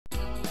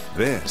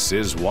This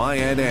is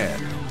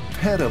YNN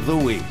Pet of the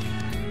Week.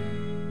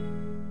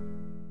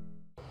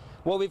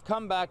 Well, we've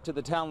come back to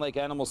the Town Lake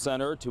Animal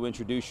Center to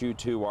introduce you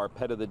to our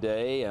pet of the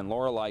day, and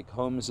Lauralei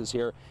Combs is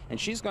here, and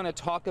she's going to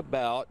talk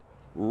about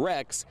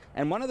Rex.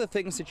 And one of the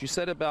things that you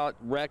said about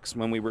Rex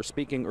when we were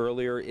speaking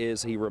earlier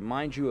is he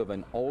reminds you of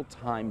an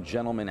old-time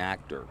gentleman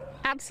actor.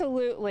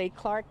 Absolutely,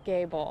 Clark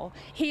Gable.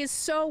 He is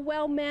so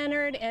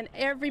well-mannered and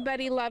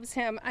everybody loves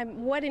him.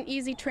 What an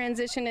easy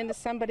transition into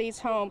somebody's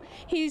home.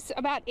 He's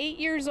about 8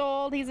 years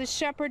old. He's a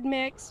shepherd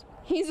mix.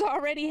 He's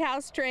already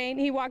house trained.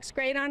 He walks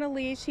great on a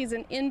leash. He's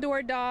an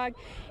indoor dog.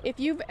 If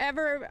you've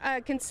ever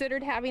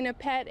considered having a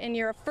pet and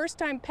you're a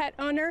first-time pet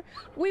owner,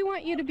 we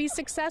want you to be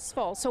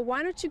successful. So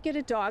why don't you get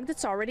a dog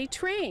that's already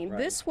trained? Right.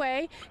 This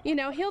way, you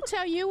know, he'll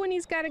tell you when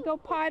he's got to go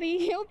potty.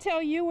 He'll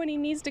tell you when he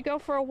needs to go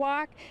for a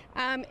walk.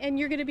 And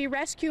you're going to be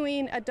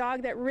rescuing a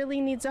dog that really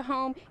needs a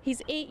home.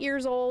 He's 8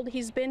 years old.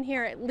 He's been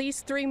here at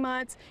least 3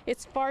 months.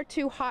 It's far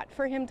too hot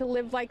for him to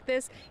live like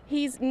this.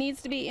 He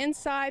needs to be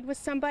inside with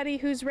somebody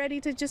who's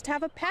ready to just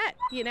have a pet,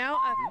 you know,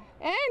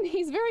 and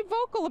he's very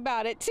vocal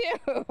about it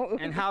too.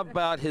 And how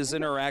about his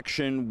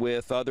interaction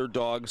with other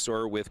dogs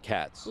or with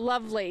cats?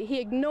 Lovely. He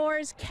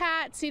ignores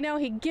cats, you know,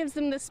 he gives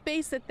them the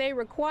space that they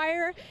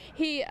require.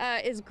 He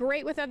is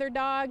great with other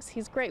dogs.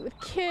 He's great with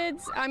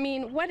kids. I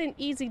mean, what an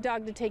easy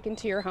dog to take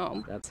into your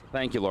home.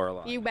 Thank you,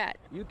 Lauralei. You bet.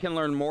 You can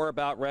learn more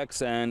about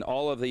Rex and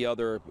all of the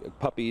other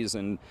puppies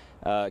and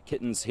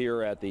kittens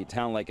here at the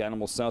Town Lake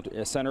Animal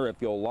Center if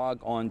you'll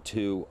log on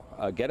to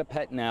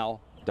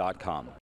getapetnow.com.